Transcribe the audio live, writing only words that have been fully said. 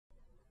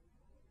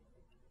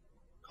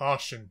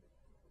Caution.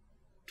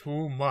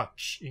 Too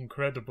much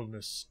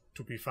incredibleness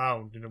to be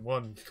found in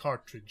one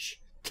cartridge.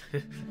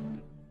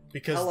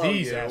 Because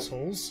these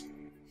assholes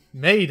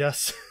made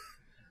us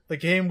the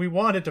game we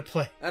wanted to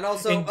play. And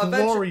also, in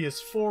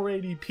glorious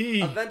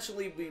 480p.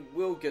 Eventually, we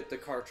will get the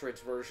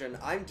cartridge version.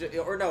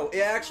 Or no, it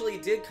actually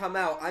did come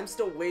out. I'm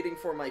still waiting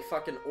for my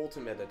fucking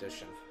Ultimate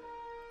Edition.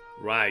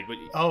 Right, but...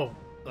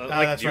 Like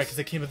that's right, because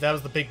it came with, that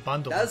was the big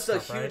bundle. That's the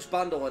huge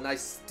bundle, and I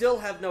still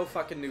have no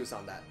fucking news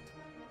on that.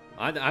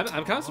 I'm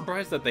kind of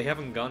surprised that they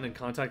haven't gotten in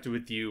contact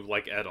with you,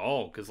 like, at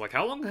all. Because, like,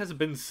 how long has it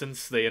been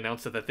since they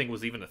announced that thing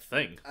was even a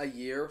thing? A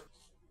year.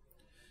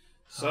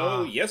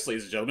 So, yes,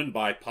 ladies and gentlemen,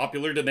 by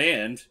popular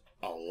demand,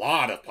 a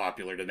lot of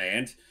popular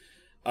demand,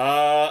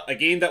 a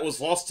game that was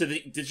lost to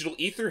the digital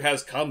ether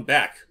has come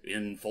back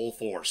in full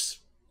force.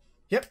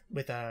 Yep,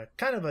 with a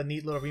kind of a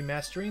neat little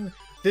remastering.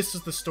 This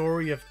is the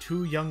story of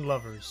two young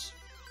lovers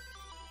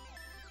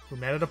who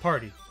met at a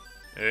party.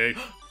 Hey.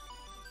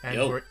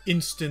 And were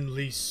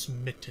instantly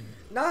smitten.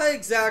 Not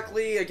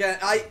exactly. Again,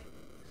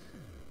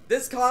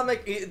 this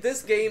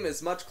game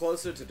is much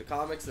closer to the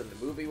comics than the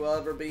movie will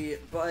ever be,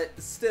 but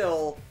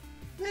still,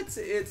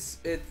 it's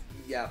good.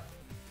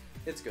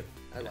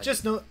 I like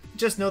just know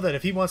that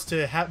if he wants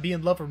to be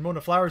in love with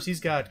Ramona Flowers, he's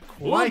got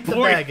quite the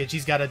baggage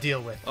he's got to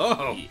deal with.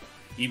 Oh,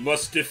 he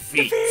must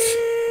defeat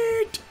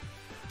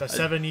the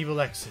 7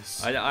 evil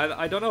exes.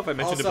 I don't know if I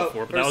mentioned it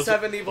before, but that was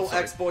 7 evil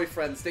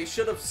ex-boyfriends. They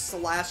should have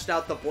slashed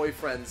out the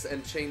boyfriends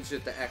and changed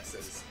it to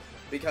exes,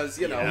 because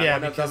one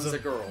of them's a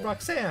girl.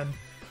 Roxanne.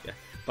 Yeah,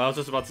 but I was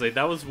just about to say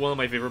that was one of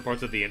my favorite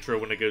parts of the intro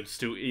when it goes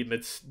to he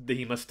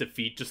must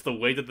defeat. Just the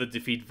way that the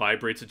defeat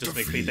vibrates, it just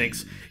makes me think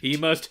he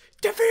must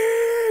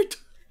defeat.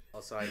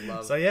 Also, I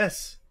love. So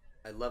yes.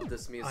 I love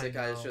this music.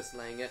 I was just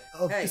laying it.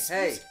 Oh,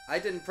 hey! I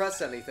didn't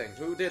press anything.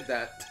 Who did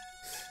that?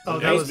 Oh,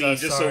 that was me,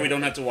 just so we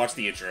don't have to watch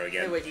the intro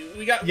again. Anyway,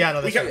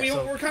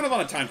 we're kind of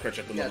on a time crunch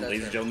at the moment,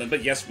 ladies and gentlemen.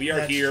 But yes, we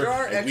are here,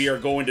 and we are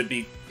going to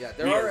be. Yeah,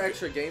 there are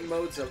extra game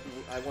modes that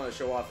I want to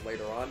show off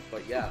later on.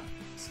 But yeah,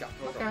 Scott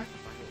Pilgrim. Okay.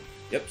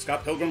 Yep,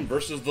 Scott Pilgrim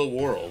versus the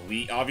World.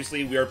 We are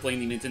playing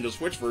the Nintendo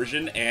Switch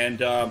version,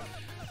 and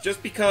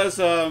just because,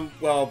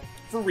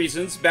 for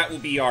reasons, Matt will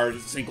be our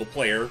single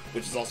player,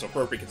 which is also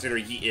appropriate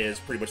considering he is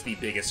pretty much the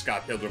biggest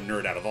Scott Pilgrim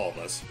nerd out of all of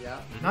us. Yeah.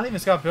 Not even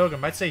Scott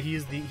Pilgrim. I'd say he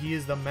is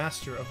the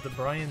master of the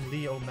Brian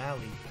Lee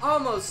O'Malley.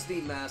 Almost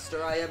the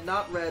master. I have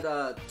not read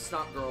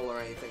Snot Girl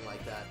or anything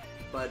like that.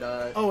 But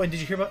oh, and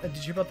did you hear about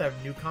that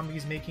new comic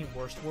he's making,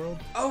 Worst World?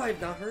 Oh, I've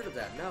not heard of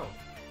that. No.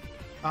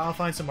 I'll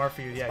find some art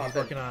for you. Yeah, he's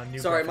working on a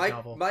new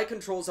novel. My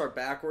controls are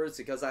backwards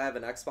because I have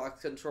an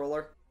Xbox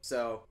controller.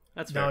 So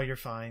that's fair. No, you're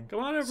fine. Come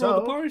on, everyone,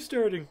 the party's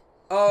starting.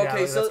 Oh,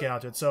 okay, let's get out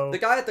to it. So the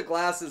guy at the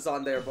glasses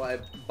on there, by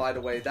the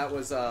way, that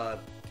was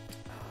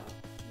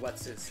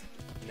what's his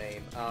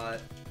name? Oh,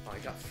 I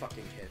got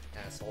fucking hit,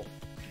 asshole.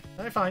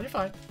 You're fine. You're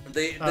fine.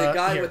 The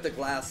guy with the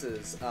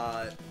glasses.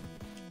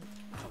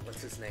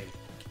 What's his name?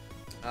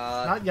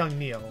 Not young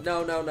Neil.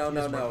 No.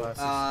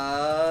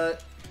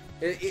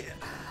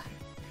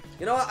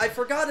 You know what? I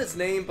forgot his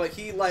name, but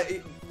he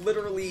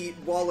literally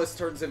Wallace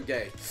turns him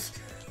gay.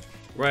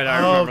 Right, I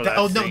remember that.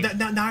 Oh,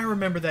 no, now I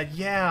remember that.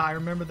 Yeah, I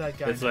remember that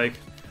guy. It's like,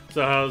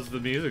 so how's the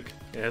music?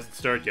 It hasn't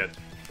started yet.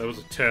 That was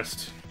a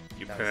test.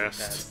 You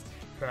passed.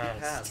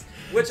 Passed.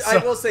 Which I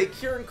will say,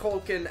 Kieran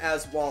Culkin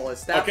as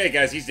Wallace. Okay,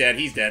 guys, he's dead.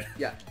 He's dead.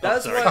 Yeah,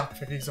 that's what.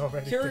 He's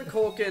already Kieran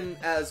Culkin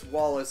as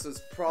Wallace is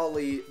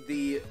probably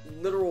the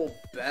literal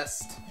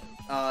best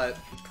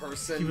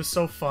person. He was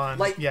so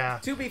fun. Yeah.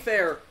 To be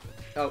fair,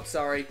 oh,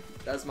 sorry,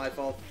 that's my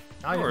fault.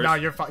 No,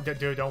 you're fine,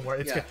 dude. Don't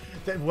worry. It's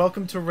good.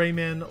 Welcome to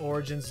Rayman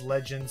Origins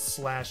Legends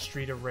 /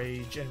 Street of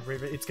Rage, and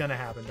it's gonna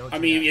happen. Don't you? I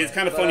mean, it's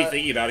kind of funny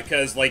thinking about it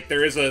because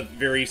there is a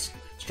very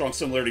strong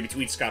similarity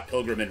between Scott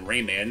Pilgrim and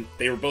Rayman.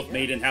 They were both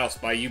made in house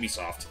by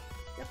Ubisoft.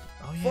 Yep.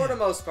 Oh, yeah. For the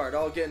most part,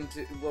 we'll get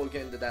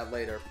into that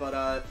later.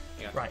 But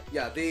right.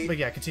 Yeah. But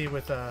yeah, continue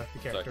with the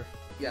character.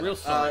 Yeah. Real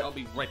sorry. I'll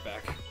be right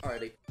back.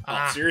 Alrighty.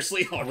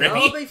 Seriously, already?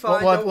 I'll be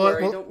fine. Don't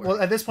worry.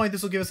 Well, at this point,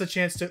 this will give us a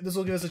chance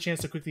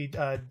to quickly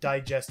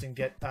digest and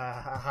get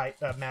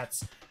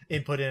Matt's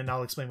input in, and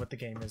I'll explain what the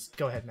game is.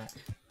 Go ahead, Matt.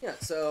 Yeah.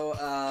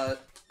 So,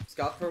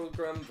 Scott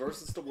Pilgrim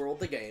versus the World,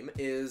 the game,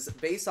 is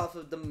based off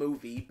of the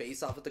movie,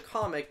 based off of the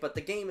comic, but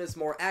the game is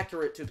more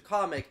accurate to the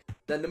comic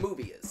than the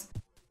movie is.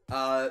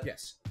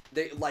 Yes.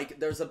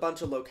 There's a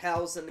bunch of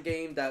locales in the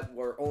game that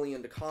were only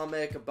in the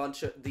comic. A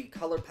bunch of the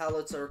color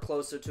palettes are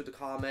closer to the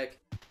comic.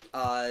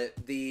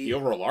 The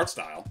overall art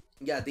style.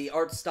 Yeah, the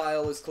art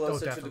style is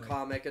closer to the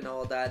comic and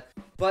all that.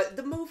 But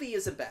the movie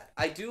isn't bad.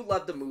 I do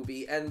love the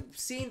movie, and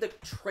seeing the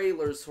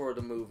trailers for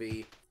the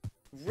movie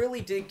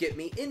really did get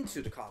me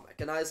into the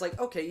comic. And I was like,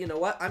 okay, you know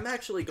what? I'm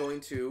actually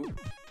going to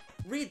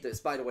read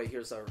this. By the way,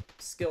 here's our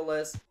skill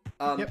list.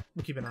 Yep,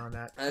 we'll keep an eye on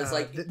that. And it's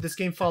like this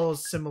game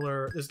follows a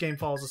similar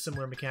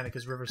mechanic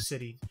as River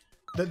City.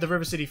 The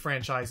River City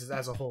franchise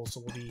as a whole,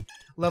 so we'll be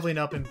leveling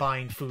up and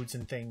buying foods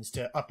and things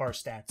to up our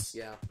stats.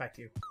 Yeah. Back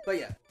to you. But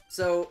yeah,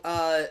 so,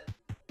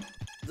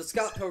 the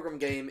Scott Pilgrim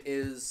game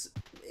is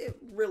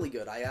really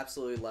good. I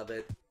absolutely love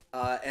it.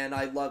 and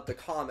I love the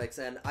comics,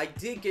 and I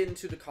did get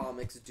into the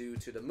comics due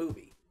to the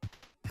movie.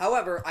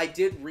 However, I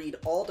did read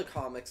all the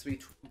comics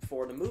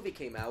before the movie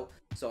came out,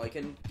 so I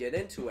can get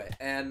into it.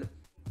 And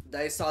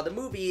I saw the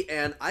movie,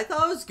 and I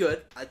thought it was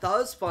good. I thought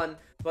it was fun,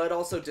 but it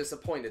also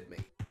disappointed me.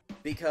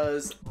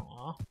 Because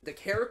the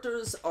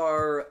characters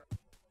are,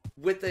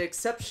 with the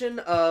exception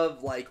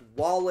of, like,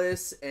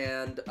 Wallace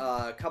and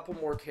a couple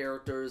more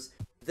characters,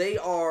 they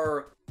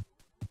are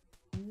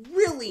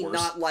really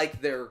not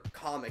like their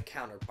comic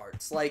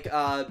counterparts. Like,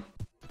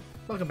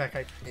 Welcome back,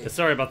 Hype.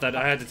 Sorry about that.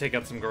 I had to take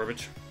out some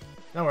garbage.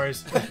 No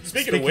worries.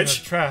 Speaking of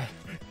which...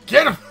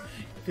 Get him!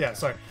 Yeah,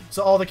 sorry.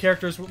 So all the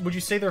characters, would you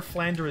say they're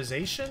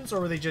Flanderizations, or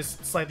were they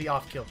just slightly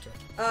off-kilter?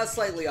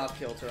 Slightly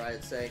off-kilter,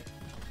 I'd say.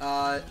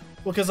 Well,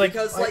 because, like,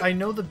 I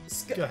know the...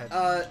 Go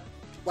ahead.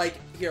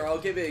 Like, here, I'll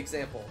give you an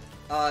example.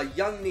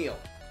 Young Neil.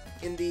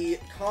 In the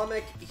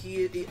comic,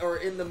 or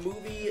in the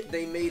movie,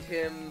 they made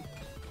him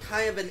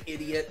kind of an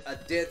idiot, a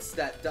ditz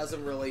that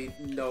doesn't really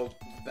know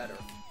better,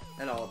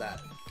 and all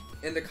that.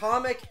 In the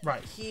comic,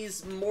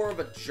 he's more of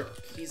a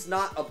jerk. He's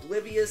not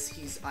oblivious,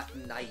 he's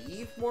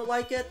naive, more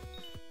like it.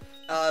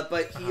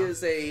 But he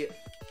is a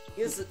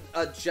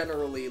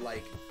generally,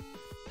 like...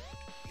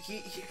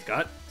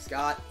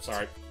 Scott.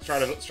 Sorry.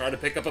 Try to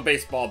pick up a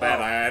baseball bat.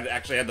 I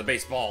actually had the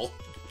baseball.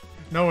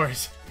 No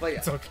worries. But yeah.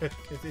 It's okay.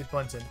 It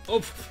blends in.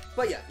 Oh.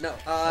 But yeah, no.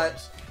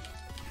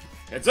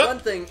 Heads up. One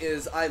thing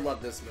is, I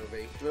love this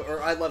movie.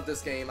 Or I love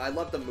this game. I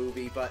love the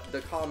movie, but the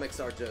comics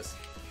are just...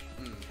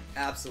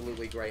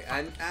 absolutely great.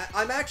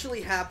 I'm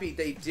actually happy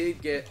they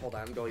did get... Hold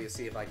on, I'm going to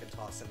see if I can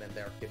toss him in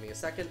there. Give me a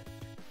second.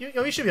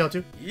 You should be able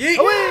to. Yeet!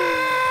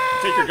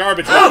 Take your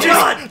garbage. Oh,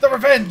 God! The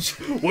revenge!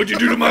 What'd you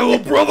do to my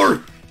little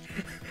brother?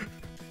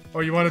 Oh,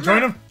 you want to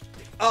join him?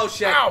 Oh,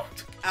 shit. Ow!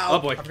 Oh,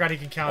 boy. I forgot he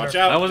can counter. Watch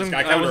out. That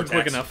wasn't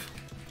quick enough.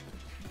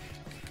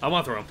 I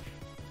want to throw him.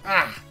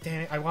 Ah,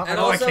 damn it. And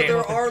also,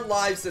 there are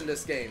lives in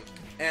this game.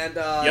 And,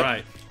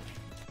 Right.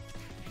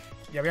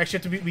 Yeah, we actually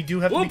have to be... We do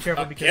have to be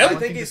careful because... I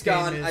think he's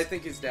gone. I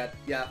think he's dead.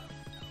 Yeah.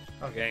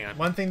 Okay, hang on.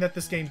 One thing that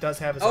this game does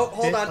have is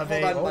hold on,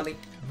 money.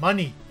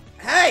 Money.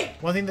 Hey!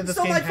 One thing that this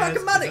game my has...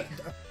 fucking money!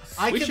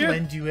 I can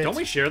lend you it. Don't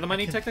we share the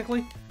money,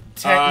 technically?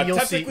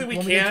 Technically, we when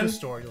can. We get to the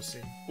store, you'll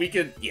see. We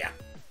could... Yeah.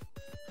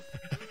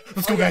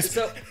 Let's go, guys.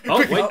 So,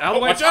 wait, out of the way.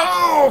 Watch out!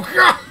 Oh,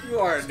 God! You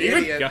are an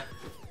idiot.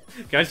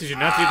 Guys, did you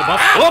not see the bus?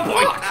 Oh,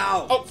 boy!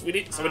 Ow! Oh,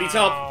 somebody needs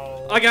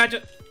help. I got you.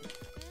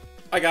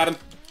 I got him.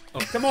 Oh,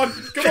 come on,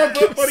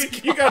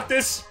 buddy. You got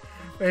this.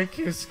 Thank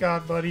you,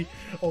 Scott, buddy.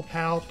 Old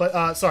pal.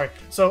 But, sorry.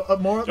 So,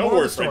 more Don't on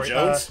worry, the story.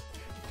 Jones.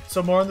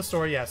 So, more on the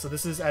story, yeah. So,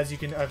 this is, as you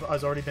can...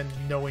 I've already been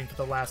knowing for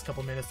the last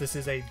couple minutes, this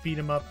is a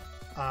beat-em-up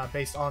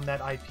based on that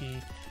IP.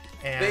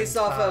 And, based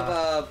off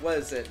of, what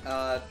is it?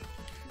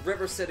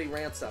 River City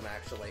Ransom,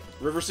 actually.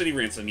 River City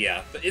Ransom,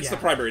 yeah. It's the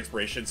primary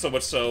inspiration, so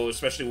much so,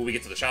 especially when we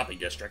get to the shopping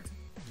district.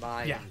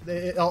 Mine. Yeah,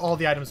 all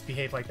the items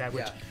behave like that.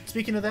 Which,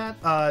 speaking of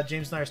that,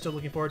 James and I are still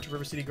looking forward to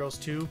River City Girls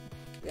 2.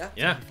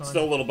 Yeah.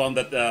 Still a little bummed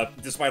that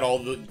despite all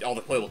the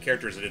playable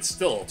characters, it's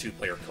still a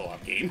two-player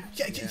co-op game.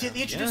 Yeah,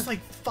 they introduced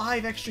like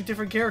 5 extra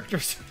different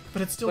characters,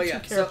 but it's still 2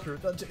 characters.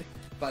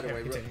 By the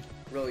way,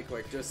 really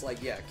quick, just like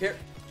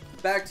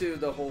back to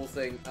the whole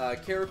thing.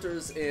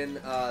 Characters in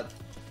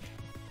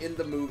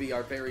the movie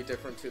are very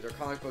different to their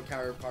comic book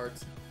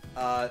counterparts.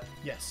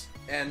 Yes.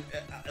 And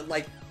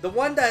like the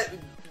one that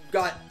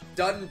got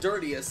done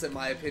dirtiest, in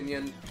my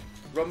opinion,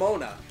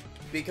 Ramona,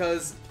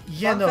 because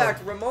fun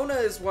fact, Ramona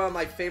is one of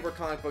my favorite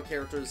comic book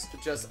characters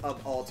just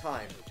of all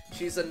time.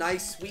 She's a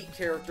nice, sweet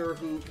character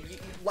who,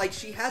 like,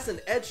 she has an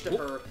edge to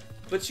her,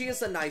 but she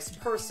is a nice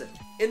person.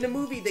 In the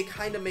movie, they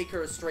kind of make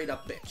her a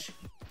straight-up bitch.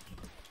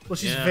 Well,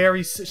 she's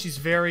very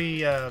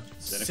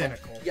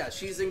cynical. Yeah,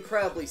 she's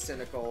incredibly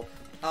cynical.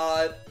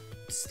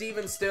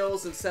 Steven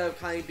Stills, instead of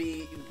kind of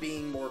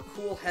being more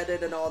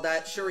cool-headed and all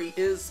that, sure, he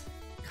is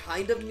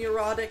kind of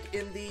neurotic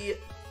in the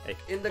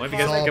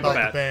comic,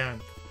 but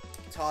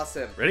toss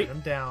him. Ready? Put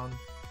him down.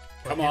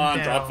 Come on,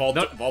 drop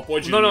Vault Boy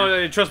Jr.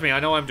 No, trust me,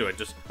 I know I'm doing.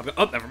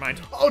 Oh, never mind.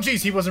 Oh,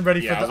 jeez, he wasn't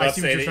ready for the... I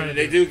see what you're trying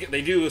to do.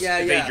 They do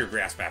evade your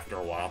grasp after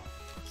a while.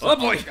 Oh,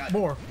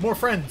 boy! More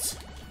friends.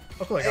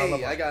 Oh, cool,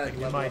 I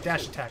got my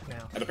dash attack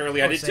now. And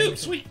apparently I did too.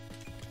 Sweet.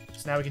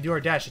 So now we can do our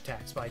dash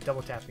attacks by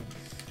double tapping.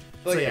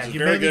 But so yeah, you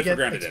very good get for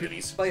grounded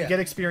enemies. You get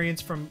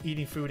experience from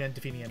eating food and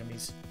defeating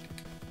enemies.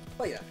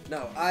 But yeah,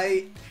 no,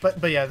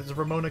 But yeah,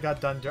 Ramona got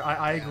done.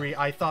 I agree.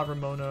 I thought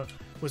Ramona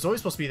was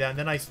always supposed to be that, and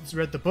then I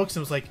read the books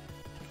and was like,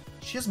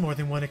 she has more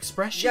than one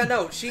expression. Yeah,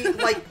 no, she,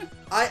 like,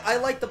 I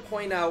like to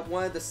point out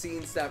one of the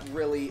scenes that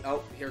really...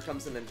 Oh, here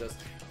comes the ninjas.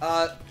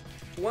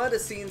 One of the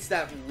scenes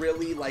that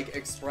really, like,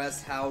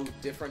 express how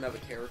different of a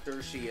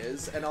character she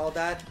is and all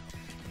that,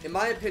 in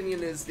my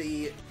opinion, is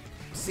the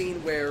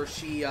scene where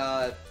she,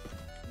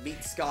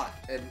 meets Scott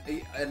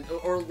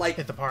or like...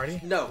 At the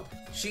party? No.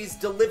 She's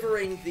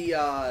delivering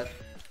the,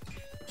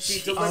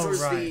 she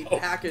delivers the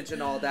package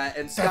and all that,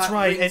 and Scott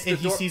and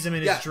he sees him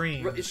in his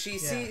dream. He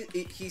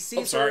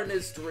sees her in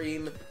his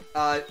dream.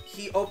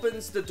 He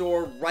opens the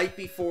door right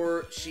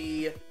before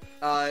she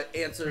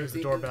answers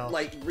the doorbell.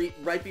 like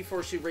right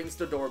before she rings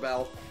the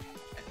doorbell.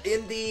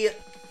 In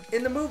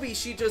the movie,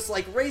 she just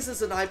like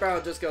raises an eyebrow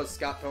and just goes,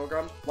 "Scott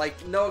Pilgrim,"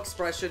 like no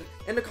expression.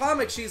 In the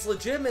comic, she's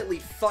legitimately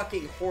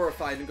fucking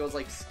horrified and goes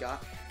like,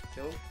 "Scott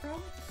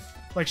Pilgrim."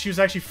 Like, she was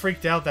actually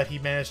freaked out that he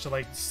managed to,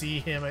 like, see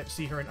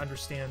her and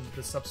understand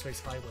the subspace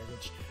highway,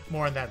 which,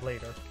 more on that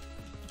later.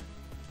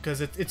 Because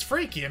it's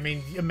freaky. I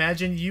mean,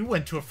 imagine you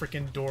went to a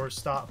freaking door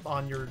stop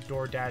on your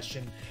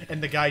DoorDash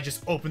and the guy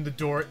just opened the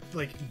door,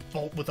 like,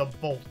 with a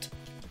bolt.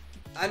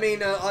 I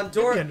mean, on I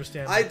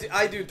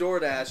do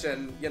DoorDash,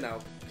 and, you know.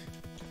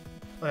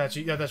 Oh, that's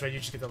right, you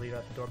just get to leave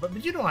out the door.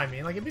 But you know what I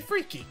mean, like, it'd be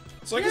freaky.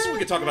 So I guess we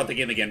could talk about the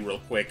game again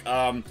real quick.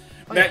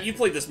 Matt, you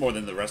played this more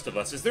than the rest of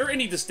us. Is there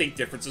any distinct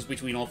differences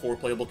between all 4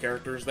 playable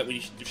characters that we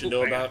should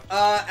know about?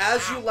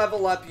 As you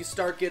level up, you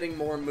start getting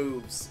more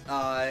moves,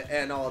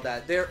 and all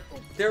that. They're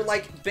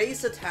like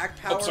base attack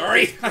power. Oh,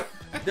 sorry.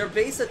 Their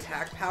base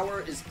attack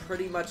power is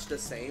pretty much the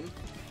same,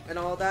 and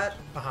all that.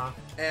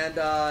 And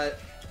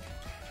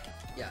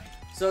yeah.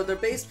 So they're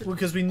based. Well,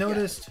 because we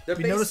noticed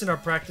in our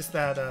practice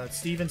that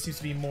Steven seems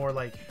to be more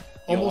like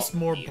almost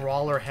more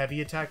brawler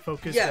heavy attack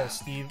focused,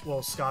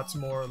 while Scott's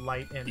more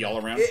light and the all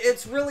around.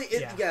 It's really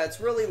it's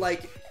really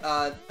like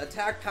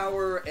attack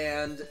power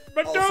and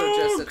also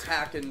just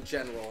attack in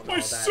general and all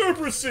that.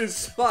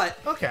 Cerberuses! But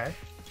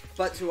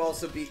but to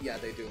also be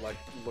they do like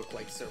look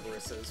like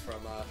Cerberuses from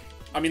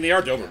I mean, they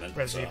are Doberman.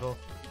 Resident Evil.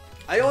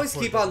 I always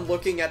keep on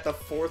looking at the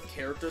 4th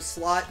character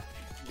slot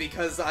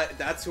because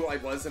that's who I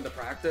was in the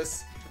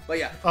practice. But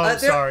yeah,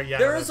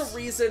 there is a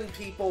reason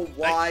people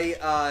why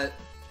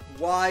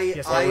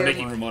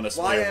Ramona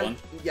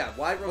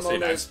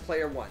is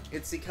player 1.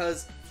 It's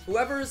because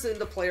whoever's in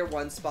the player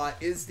 1 spot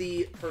is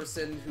the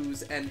person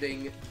whose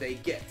ending they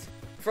get.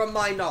 From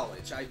my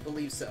knowledge, I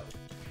believe so.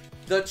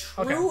 The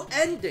true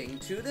ending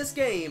to this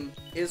game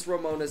is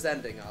Ramona's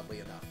ending, oddly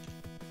enough.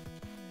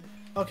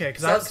 Okay,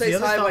 because Subspace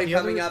Highway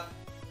coming up.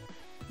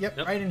 Yep,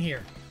 right in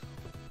here.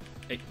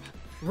 Hey.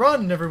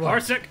 Run, everyone!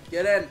 Parsec!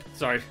 Get in.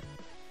 Sorry.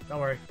 Don't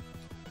worry.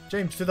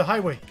 James, to the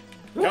highway.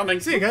 Coming.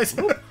 See you guys.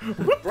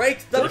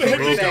 Break the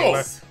piggy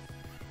banks.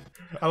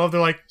 I love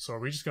they're like, so are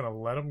we just going to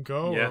let them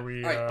go? Yeah. Or are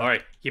we,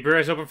 Alright, keep your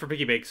eyes open for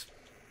piggy banks.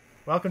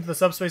 Welcome to the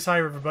Subspace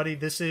Highway, everybody.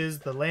 This is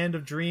the land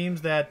of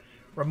dreams that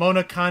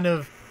Ramona kind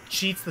of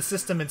cheats the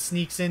system and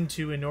sneaks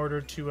into in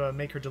order to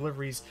make her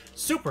deliveries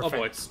super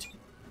fast.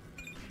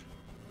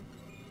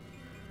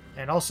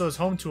 And also is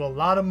home to a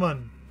lot of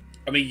money.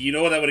 I mean, you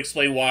know that would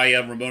explain why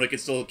Ramona can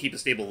still keep a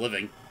stable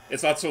living.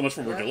 It's not so much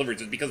from her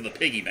deliveries; it's because of the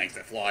piggy banks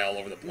that fly all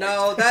over the place.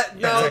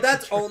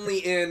 That's only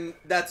in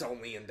the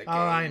game. Oh,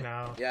 I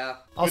know. Yeah.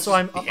 Also,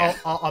 I'm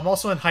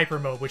also in hyper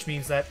mode, which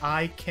means that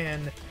I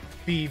can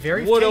be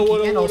very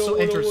tanky and also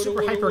enter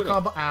super hyper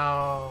combo.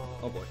 Ow!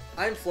 Oh boy!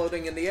 I'm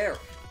floating in the air.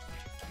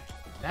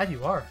 That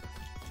you are.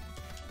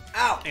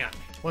 Ow! Yeah.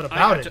 What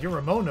about it? You're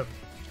Ramona.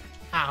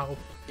 Ow.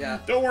 Yeah.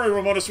 Don't worry,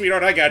 Ramona,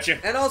 sweetheart, I got you.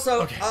 And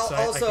also,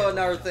 I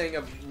another thing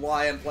of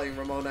why I'm playing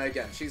Ramona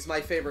again. She's my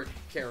favorite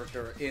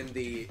character in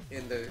the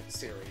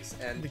series.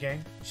 And in the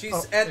game?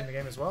 She's in the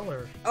game as well,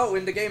 or? Oh,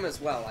 in the game as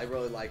well. I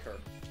really like her.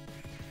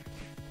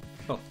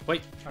 Oh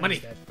wait,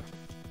 money.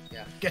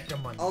 Yeah. Get the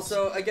money.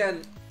 Also,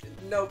 again,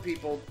 no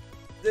people.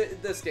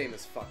 This game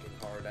is fucking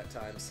hard at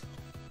times.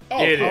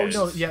 Oh,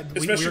 no, yeah.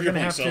 We're gonna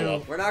have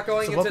to. We're not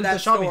going into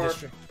that store.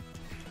 District.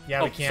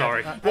 Yeah, we can't.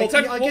 Sorry. Why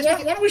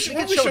don't we show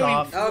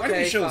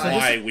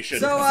why we should?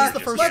 So,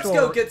 let's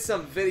go get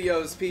some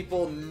videos,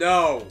 people.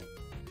 No.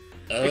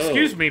 Oh.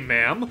 Excuse me,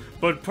 ma'am,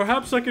 but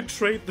perhaps I could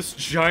trade this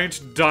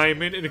giant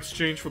diamond in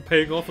exchange for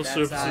paying off a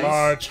service.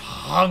 Large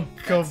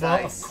hunk of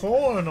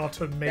corn ought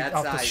to make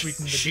out the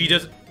sweeten the She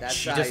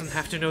doesn't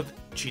have to know.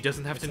 She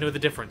doesn't have to know the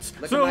difference.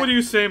 So what do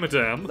you say,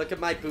 madame? Look at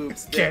my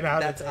boobs. Get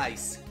out. That's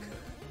ice.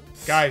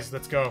 Guys,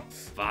 let's go.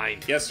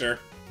 Fine. Yes, sir.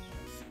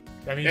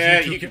 That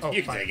means you can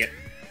take it.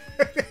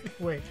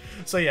 Wait.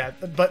 So yeah,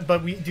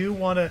 but we do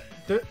want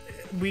to.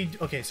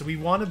 So we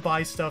want to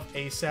buy stuff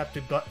ASAP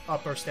to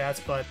up our stats,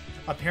 but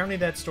apparently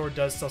that store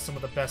does sell some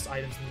of the best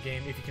items in the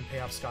game if you can pay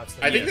off Scott's.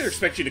 I think they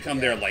expect you to come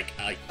there like.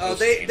 Oh,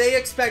 they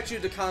expect you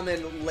to come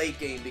in late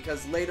game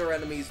because later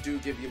enemies do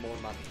give you more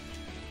money.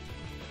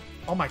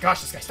 Oh my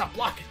gosh, this guy, stop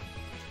blocking!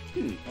 I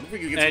wonder if we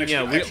can get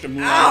some extra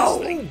moves.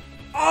 Ow!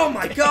 Oh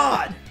my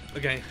god!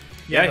 Okay.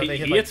 Yeah, he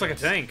hits like a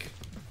tank.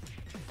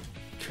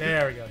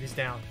 There we go. He's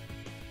down.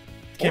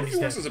 Or if he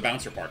works as a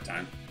bouncer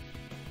part-time.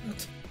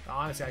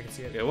 Honestly, I can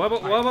see it. Yeah, what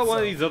about one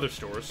of these other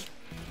stores?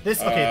 This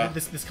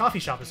coffee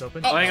shop is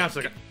open. Oh, hang on a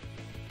second.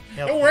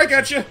 Don't worry, I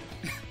got you.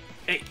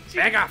 Hey,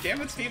 back off! Damn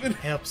it, Steven.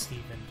 Help,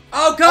 Steven.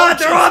 Oh god,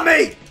 they're on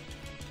me!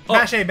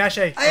 Mash A, mash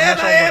A. I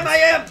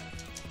am!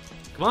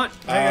 Come on.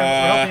 We're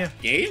helping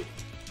you. Game?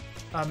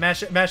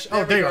 Mash.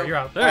 Oh, there you are. You're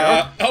out. There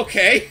you go.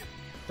 Okay.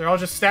 They're all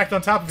just stacked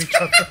on top of each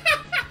other.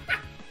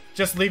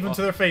 Just leave them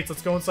to their fates.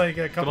 Let's go inside and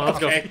get a cup of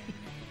coffee. Okay.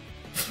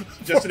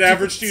 Just an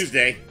average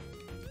Tuesday.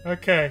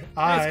 Okay,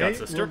 I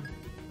Scott, sister. will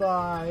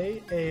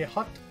buy a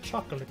hot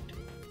chocolate.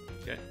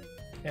 Okay.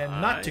 And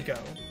not to go.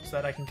 so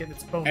that I can get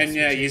its bonus. And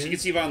yeah, as you can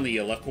see on the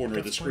left corner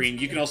of the screen,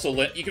 you can also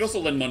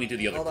lend money to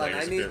the other Hold on,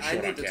 players if they're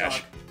short on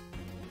cash.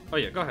 Oh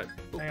yeah, go ahead.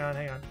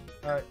 Hang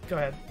on. Go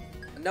ahead.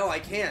 No, I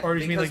can't. Or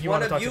do you mean like you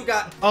one want to of talk you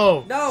got.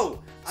 Oh.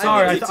 No.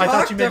 Sorry, I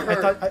thought you meant.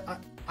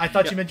 I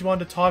thought you meant you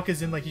wanted to talk,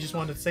 as in like you just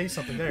wanted to say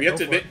something. There. You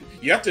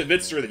have to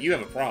admit, sir, that you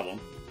have a problem.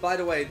 By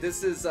the way,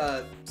 this is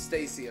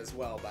Stacy as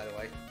well. By the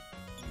way.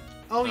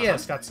 Oh yeah,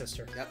 Scott's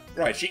sister. Yep.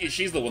 Right,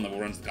 she's the one that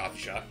runs the coffee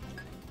shop.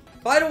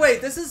 By the way,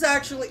 this is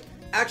actually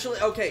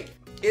okay.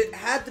 It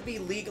had to be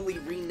legally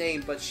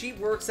renamed, but she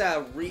works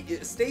at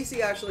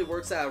Stacy actually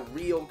works at a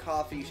real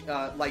coffee,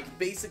 like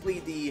basically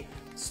the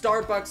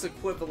Starbucks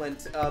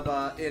equivalent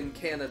of in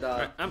Canada.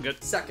 Right, I'm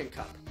good. Second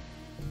Cup.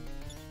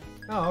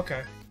 Oh,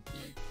 okay.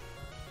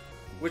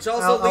 Which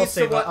also leads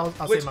to what I'll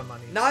save my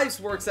money.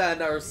 Knives works at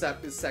another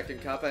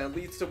Second Cup, and it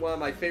leads to one of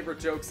my favorite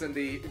jokes in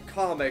the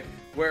comic,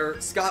 where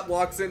Scott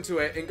walks into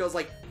it and goes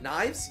like,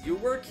 "Knives, you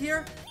work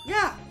here?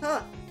 Yeah,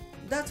 huh?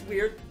 That's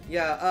weird.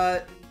 Yeah,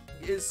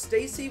 is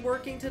Stacy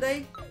working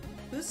today?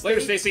 Who's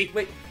Later, Stacy.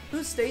 Wait,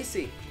 who's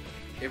Stacy?"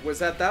 It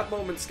was at that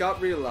moment Scott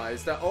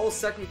realized that all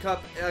Second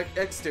Cup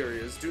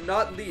exteriors do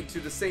not lead to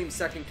the same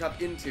Second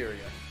Cup interior.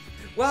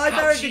 Well, I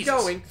better get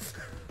going.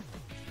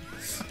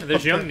 And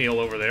there's young Neil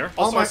over there.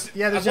 Also, there's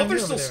I love young they're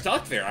Neil still over there.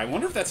 stuck there. I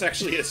wonder if that's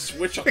actually a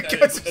switch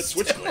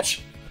glitch.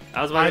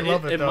 I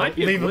love it, It though. might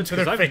be a Leave them glitch to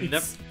their fate.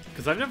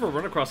 because I've never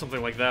run across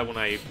something like that when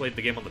I played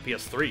the game on the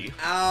PS3.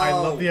 Ow. I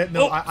love the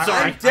no.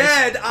 I'm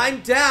dead.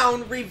 I'm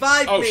down.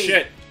 Revive me. Oh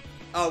shit!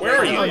 Oh, Where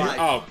are wait, you? I'm alive.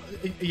 Oh,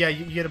 Yeah,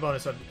 you get a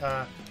bonus one.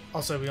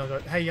 Also, we don't go.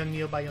 Hey, young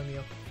Neil. Bye, young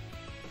Neil.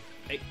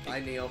 Hey,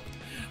 Bye, Neil.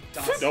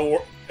 don't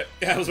worry.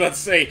 I was about to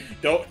say,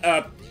 don't.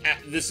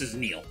 This is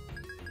Neil.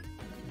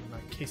 My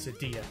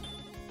quesadilla,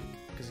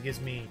 because it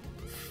gives me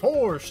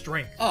 4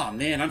 strength. Oh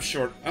man, I'm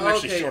short. I'm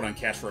actually short on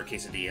cash for a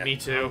quesadilla. me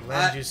too. I'll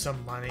lend you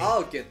some money.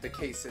 I'll get the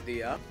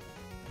quesadilla.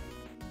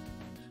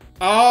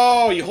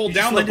 Oh, you hold You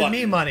down just the lended button.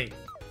 me money.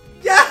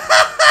 Yeah.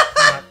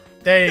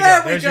 There you There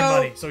go. we There's your go.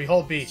 money. So we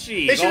hold B.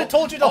 Jeez, They should have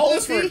told you the all whole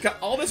this for fee.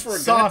 all this for a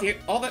Soft.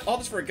 goddamn all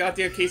this for a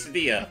goddamn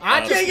quesadilla.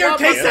 Get your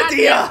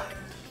quesadilla.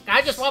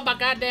 I just want my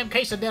goddamn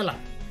quesadilla.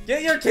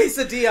 Get your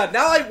quesadilla.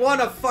 Now I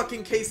want a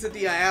fucking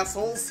quesadilla,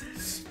 assholes.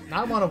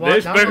 Now I want to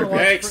watch.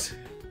 Thanks.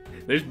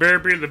 This better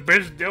be the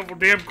best devil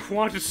damn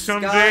Qantas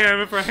someday Scott- I've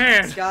ever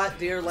had. Scott,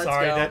 dear, let's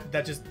Sorry, go.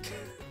 that just.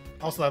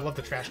 Also, I love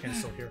the trash can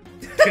still here.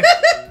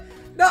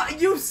 No,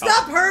 you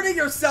stop hurting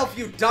yourself,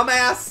 you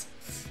dumbass.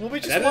 Well, we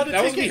just That wanted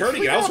to was me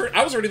hurting you.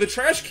 I was hurting the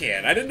trash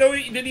can. I didn't know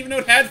you didn't even know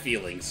it had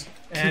feelings.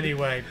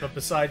 Anyway, but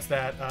besides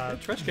that,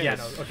 trash can yeah,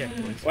 is- no, okay.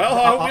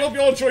 Well, I hope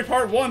you all enjoy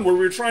part 1 where we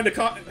were trying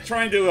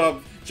to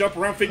jump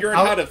around figuring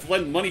out how to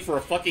lend money for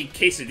a fucking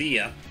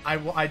quesadilla.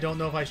 I don't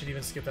know if I should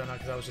even skip that or not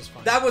because that was just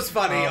fun. That was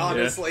funny,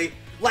 honestly.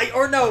 Like,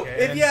 or no,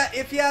 Okay,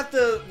 if you have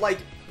to like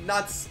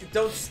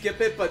don't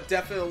skip it, but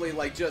definitely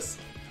like just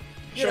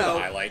you Show the know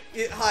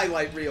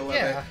highlight reel of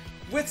Yeah. it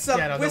with some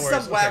Yeah, no with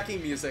worries. some wacky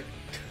music.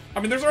 I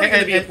mean, there's already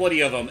going to be And-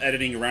 plenty of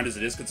editing around as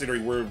it is,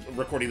 considering we're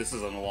recording this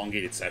as an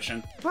elongated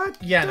session. But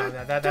yeah, no,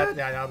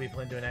 I'll be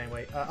playing doing it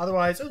anyway.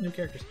 Otherwise, new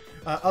characters.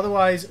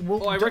 Otherwise,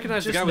 we'll. Oh, I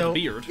recognize the just guy with know- the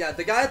beard. Yeah,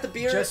 the guy at the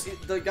beard. Just-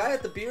 The guy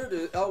at the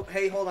beard. Oh,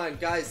 hey, hold on,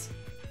 guys,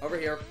 over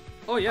here.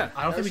 Oh yeah.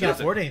 I don't think we can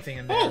afford anything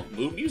in there. Oh,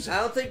 mood music. I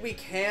don't think we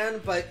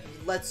can, but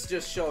let's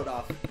just show it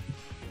off.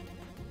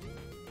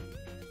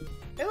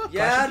 Hey, look,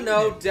 Yeah, Clash of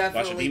no, Demon.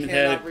 definitely Demon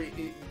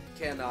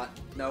cannot. Head.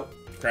 Nope.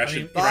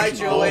 Crashing, bye, crashing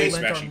Julie. boys,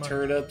 Lent our smashing money.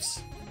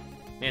 turnips.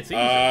 Man, see,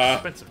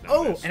 expensive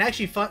Oh, nowadays. and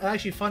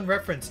actually fun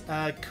reference.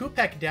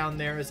 Koopek down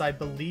there is, I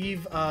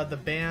believe, the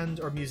band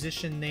or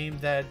musician name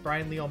that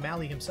Brian Lee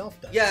O'Malley himself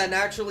does. Yeah, and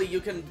actually, you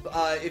can,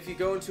 if you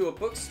go into a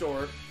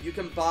bookstore, you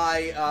can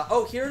buy.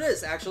 Oh, here it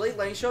is. Actually,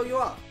 let me show you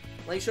off.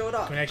 Let me show it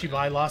off. Can we actually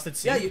buy Lost at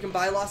Sea? Yeah, you can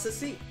buy Lost at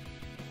Sea.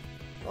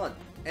 Hold on.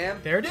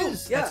 And There it boom,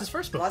 is. Yeah, That's his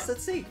first book. Lost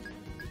at Sea.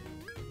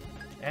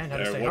 And how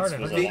to There stay once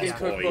hard was on a Vegan lost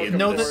cookbook, boy in of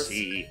No, the course.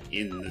 sea,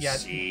 in the Yeah,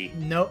 sea.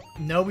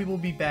 no, we will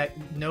be back.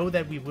 Know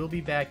that we will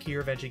be back here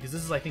eventually because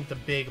this is, I think, the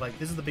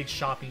big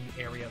shopping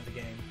area of the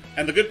game.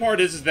 And the good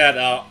part is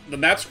that the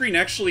map screen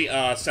actually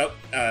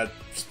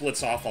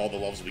splits off all the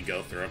levels we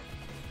go through.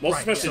 Most Right,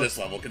 especially yeah. this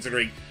level,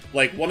 considering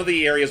like one of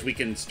the areas we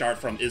can start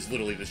from is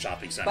literally the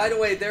shopping center. By the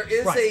way, there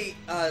is Right.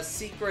 a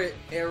secret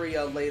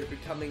area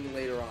coming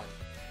later on.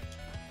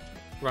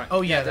 Right.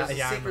 Oh yeah, There's that,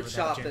 yeah, a I remember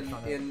secret that. shop James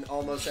found that. in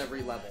almost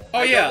every level. Oh,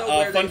 I yeah, don't know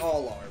where fun- they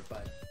all are,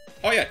 but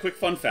Oh yeah, quick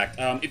fun fact.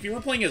 If you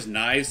were playing as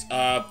Knives,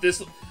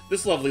 this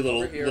lovely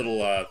Over here.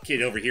 little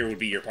kid over here would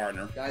be your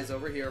partner. guys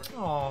over here.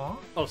 Aww.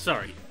 Oh,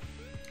 sorry.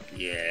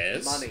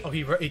 Yes. Money. Oh,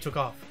 he took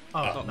off.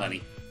 Oh,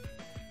 Money.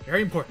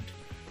 very important.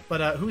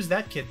 But who's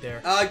that kid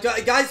there?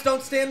 Guys,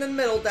 don't stand in the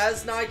middle. That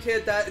is not a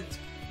kid.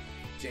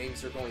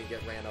 James, you're going to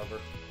get ran over.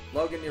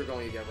 Logan, you're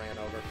going to get ran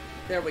over.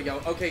 There we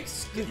go. Okay,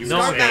 You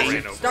start say mashing.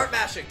 ran over. Start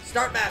mashing.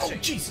 Start Oh, mashing.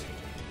 jeez.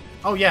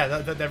 Oh yeah,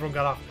 that everyone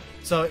got off.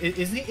 So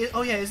isn't he?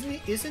 Oh yeah,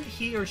 isn't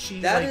he or she?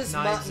 That like, is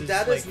Knives'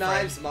 that like, is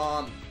Knives' friend?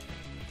 mom.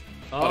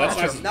 Oh, that's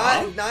Knives'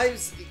 mom?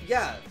 Knives,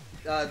 yeah.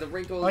 The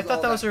wrinkles. Oh, I thought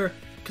all that was her.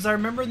 Because I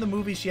remember in the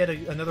movie she had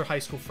another high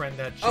school friend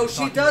that.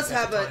 She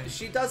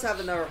does have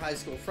another high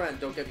school friend.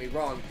 Don't get me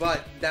wrong,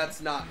 but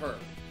that's not her.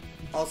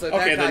 Also, that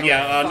okay, guy then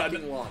yeah,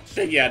 fucking launched.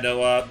 Then yeah,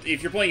 no.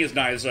 If you're playing as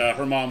Knives,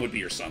 her mom would be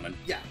your summon.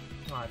 Yeah.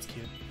 Oh, that's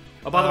cute.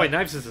 Oh, by the way,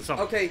 Knives is a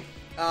summon. Okay.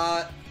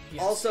 Yes.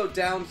 Also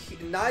down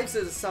Knives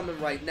is a summon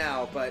right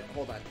now, but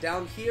hold on.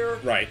 Down here.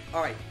 Right.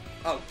 All right.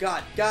 Oh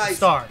God, guys.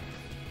 Star.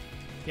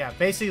 Yeah,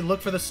 basically look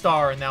for the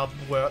star, and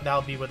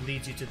that'll be what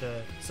leads you to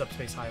the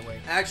subspace highway.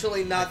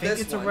 Actually, not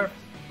this one.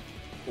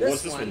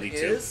 What's this one lead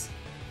to?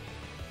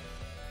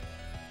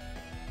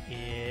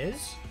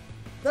 Is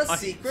the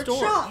secret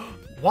shop.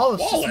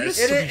 Wallace.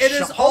 It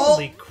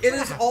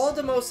is all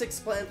the most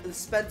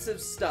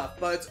expensive stuff,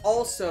 but it's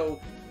also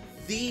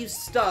the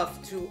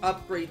stuff to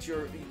upgrade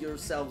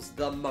yourselves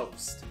the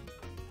most.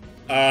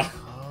 By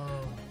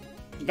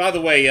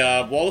the way,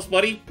 Wallace,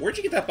 buddy, where'd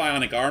you get that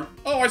bionic arm?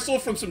 Oh, I stole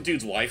it from some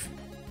dude's wife.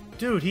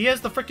 Dude, he has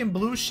the freaking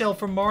blue shell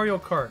from Mario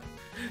Kart.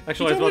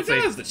 Actually, I was about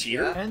to say the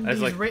cheater. And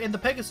and the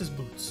Pegasus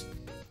boots.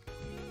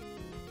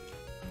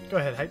 Go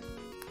ahead, Hype.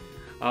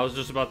 I was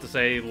just about to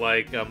say,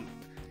 like,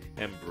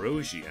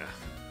 ambrosia.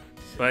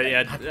 But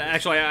yeah,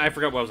 actually, I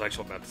forgot what I was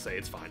actually about to say.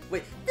 It's fine.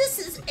 Wait, this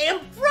is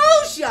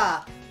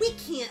ambrosia! We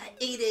can't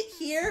eat it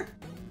here!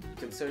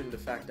 Considering the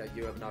fact that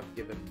you have not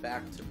given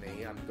back to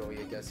me, I'm going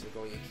to guess you're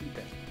going to keep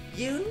it.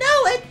 You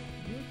know it!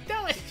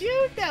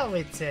 You know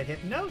it, said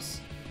Hypnos.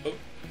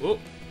 Oh.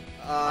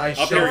 I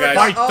up shall here, guys.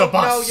 fight the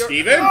bus. No,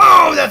 Steven?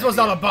 Oh, that was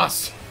not a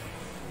bus.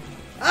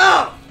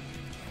 Oh!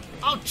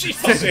 Oh,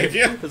 Jesus. I'll save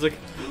you. It's like,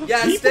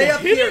 Yeah, stay up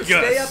here.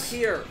 Stay up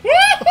here.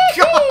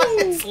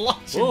 God, it's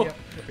launching you.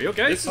 Are you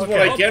okay? This is what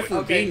I get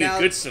for being now, a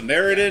good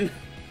Samaritan.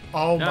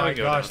 Oh Now my we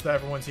go gosh, down. that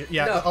everyone's here.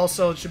 Yeah, No.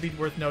 also it should be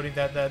worth noting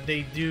that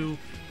they do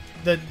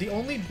the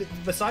only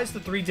besides the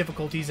 3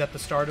 difficulties at the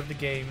start of the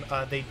game,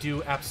 they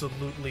do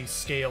absolutely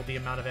scale the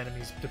amount of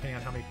enemies depending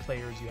on how many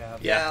players you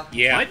have. Yeah.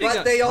 Yeah.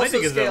 But they also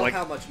is that, scale like,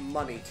 how much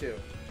money, too.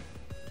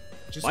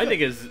 Just my thing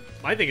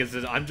is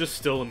that I'm just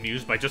still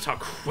amused by just how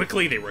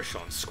quickly they rush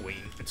on screen.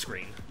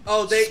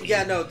 Oh,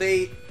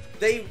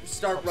 they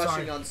start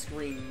rushing on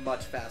screen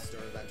much faster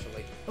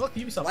eventually. Oh, look,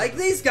 Ubisoft. Like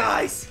these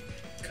guys!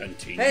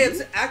 Continue. Hey,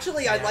 it's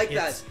actually, I Yeah, like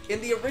that. it's-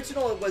 In the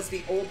original, it was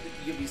the old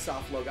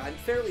Ubisoft logo. I'm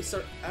fairly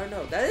certain. I don't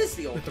know. That is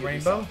the old With the Ubisoft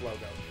rainbow?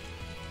 logo.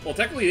 Well,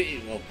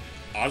 technically,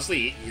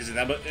 honestly, using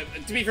that, but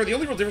to be fair, the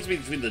only real difference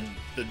between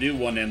the new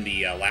one and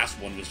the last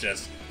one was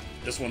just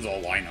this one's all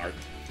line art.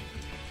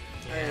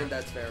 And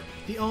that's fair.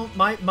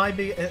 My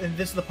big, and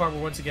this is the part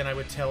where once again I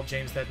would tell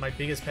James that my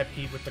biggest pet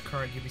peeve with the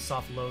current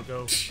Ubisoft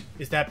logo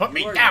is that put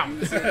me You are down.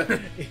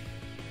 using-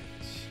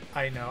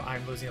 I know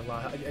I'm losing a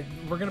lot.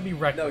 We're gonna be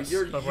reckless,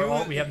 No,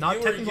 but we have not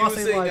you technically were lost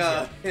any using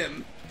lives yet.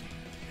 him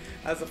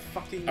as a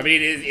fucking. I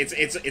mean, it's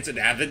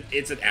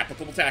an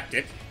applicable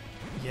tactic.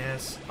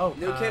 Yes. Oh,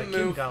 New Kim Kim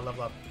move. gotta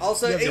level up.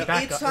 Also, You have your each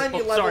backup. time you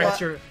Oh, level sorry, up,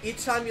 that's your-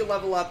 each time you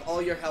level up,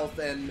 all your health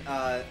and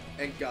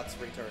guts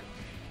return.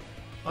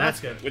 Oh,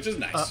 that's good. Which is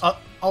nice.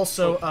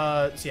 Also,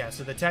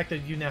 so the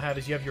tactic you now have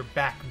is you have your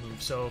back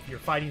move. So if you're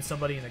fighting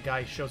somebody and a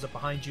guy shows up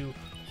behind you,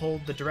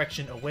 hold the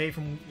direction away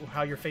from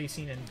how you're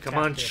facing and Come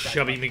tap on, the attack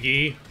Chubby button.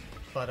 McGee.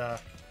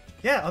 But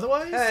yeah,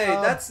 otherwise, Hey,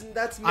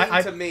 that's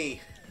mean to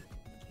me.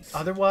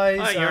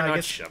 Otherwise, You're I not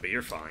guess, chubby.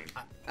 You're fine.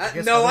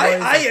 guess No, I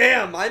otherwise-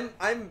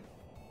 am.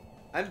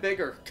 I'm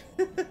bigger.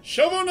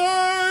 Shovel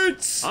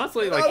Knights!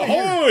 Honestly, like,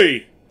 Ahoy! if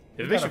it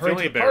You makes gotta you hurry feel to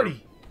any the better,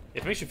 party.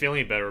 if it makes you feel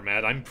any better,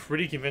 Matt, I'm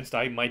pretty convinced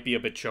I might be a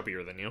bit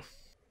chubbier than you.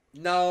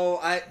 No,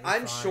 I'm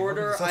fine.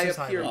 shorter. Welcome to I Sussex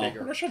appear Highway. Oh,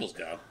 bigger. where shovels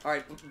go? All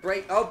right,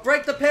 break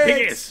the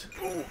pigs.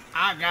 Pigs!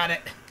 I got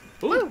it.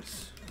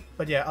 Oops.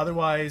 But yeah,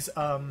 otherwise,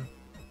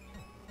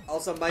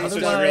 Also, money Otherwise-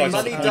 does,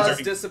 money I does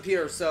realized-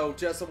 disappear. So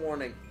just a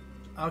warning.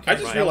 okay. I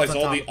just right, realized that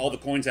was all the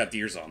coins have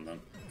deers on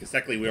them. Because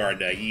technically we are in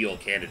Ye Olde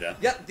Canada.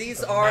 Yep,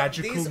 these The are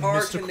magical,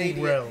 mystical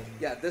Canadian. realm.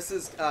 Yeah, this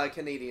is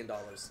Canadian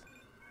dollars.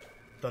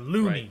 the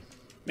loony. Right.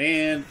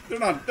 Man,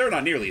 they're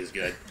not nearly as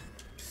good.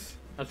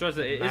 I was trying to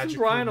say, isn't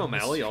Magical Brian mist-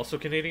 O'Malley also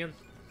Canadian?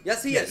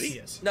 Yes, he Yes, is. he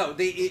is. No,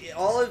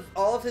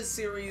 all of his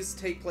series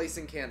take place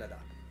in Canada.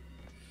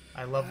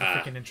 I love the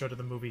freaking intro to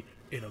the movie.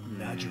 In a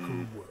magical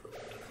world.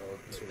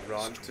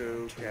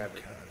 Toronto,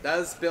 Canada. That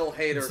is Bill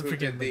Hader It's a who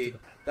did freaking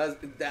the.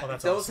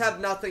 that's Those awesome. have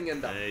nothing in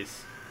them.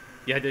 Nice.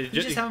 Yeah, You're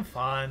just having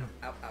fun.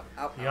 Ow, ow,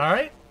 ow, You ow. all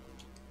right?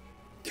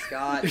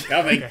 God.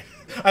 Coming. Okay.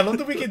 I love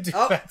that we can do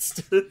Oh. that.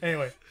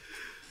 Anyway,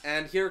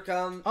 And here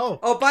come.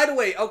 Oh. by the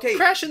way, okay.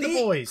 Crash and the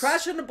Boys.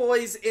 Crash and the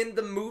Boys in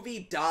the movie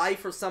die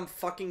for some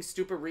fucking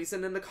stupid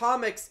reason. In the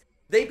comics,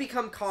 they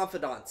become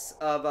confidants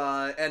of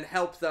and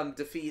help them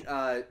defeat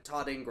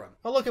Todd Ingram.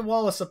 oh look at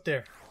Wallace up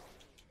there.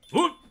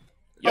 Ooh.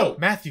 Yo, Oh,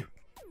 Matthew.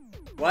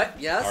 What? our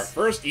Yes.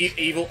 first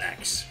evil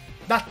X.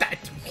 Not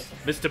that.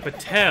 Mr.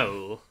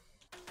 Patel.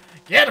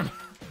 Get him.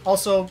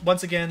 Also,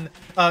 once again,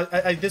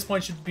 at this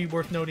point should be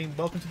worth noting,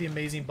 welcome to the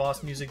amazing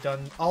boss music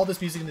done. All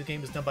this music in the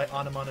game is done by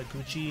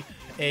Anamanaguchi,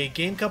 a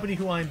game company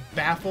who I'm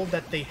baffled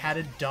that they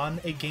hadn't done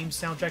a game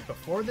soundtrack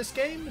before this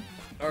game.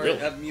 Or Really?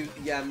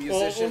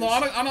 musicians.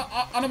 Well, no,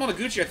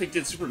 Anamanaguchi I think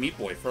did Super Meat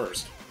Boy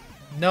first.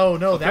 No,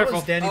 that careful.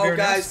 was Danny Oh,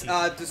 guys,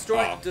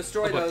 Baranowski.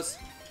 destroy those.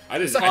 I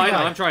didn't. Second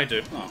guy. I'm trying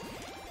to. Oh.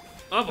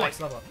 Oh boy. Nice,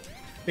 level up.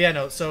 But yeah,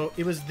 no, so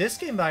it was this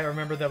game that I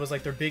remember that was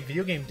like their big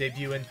video game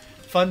debut. And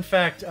fun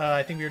fact,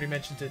 I think we already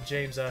mentioned to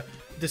James,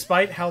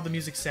 despite how the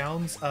music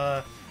sounds,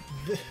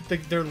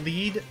 their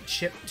lead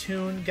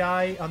chiptune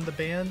guy on the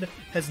band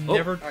has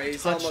never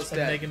touched a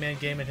Mega Man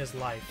game in his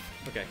life.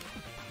 Okay.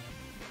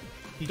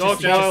 Don't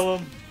tell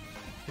him.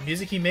 The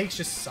music he makes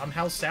just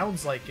somehow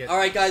sounds like it. All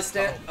right, guys,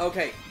 stand.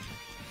 Okay.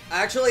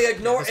 Actually,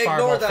 ignore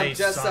them.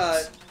 Just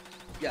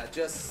yeah,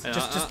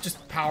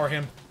 just power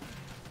him.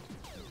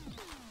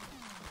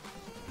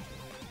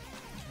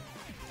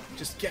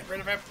 Just get rid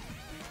of him.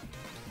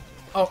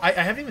 Oh, I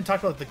haven't even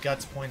talked about the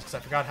guts points because I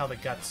forgot how the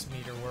guts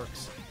meter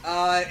works.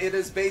 It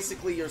is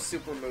basically your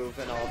super move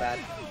and all that.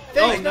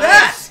 Thanks,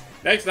 Knives!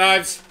 Thanks,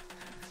 Knives.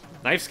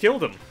 Knives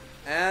killed him.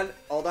 And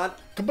hold on.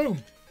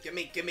 Kaboom!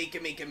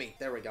 Gimme.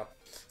 There we go.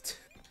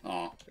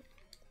 Aw.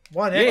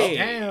 One X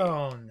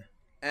down.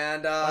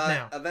 And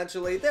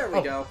eventually, there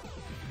we go.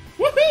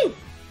 Woohoo!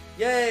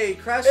 Yay!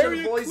 Crash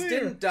and Boys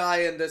didn't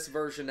die in this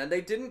version, and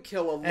they didn't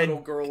kill a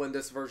little girl in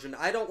this version.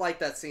 I don't like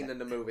that scene in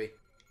the movie.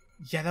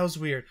 Yeah, that was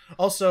weird.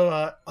 Also,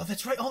 oh,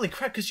 that's right. Holy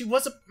crap, because she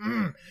was a...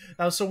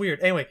 that was so weird.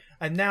 Anyway,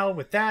 and now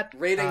with that...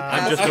 Rating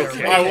I'm just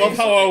okay. I love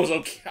how I was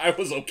okay. I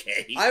was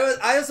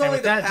only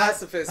the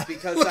pacifist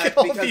because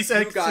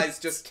you guys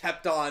just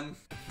kept on.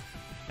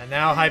 And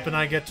now Hype and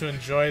I get to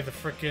enjoy the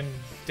frickin'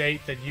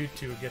 date that you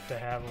two get to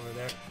have over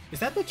there. Is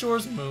that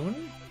Majora's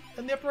Moon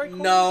in the upper right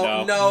corner?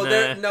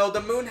 No.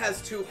 The moon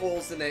has 2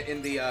 holes in it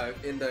in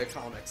the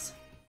comics.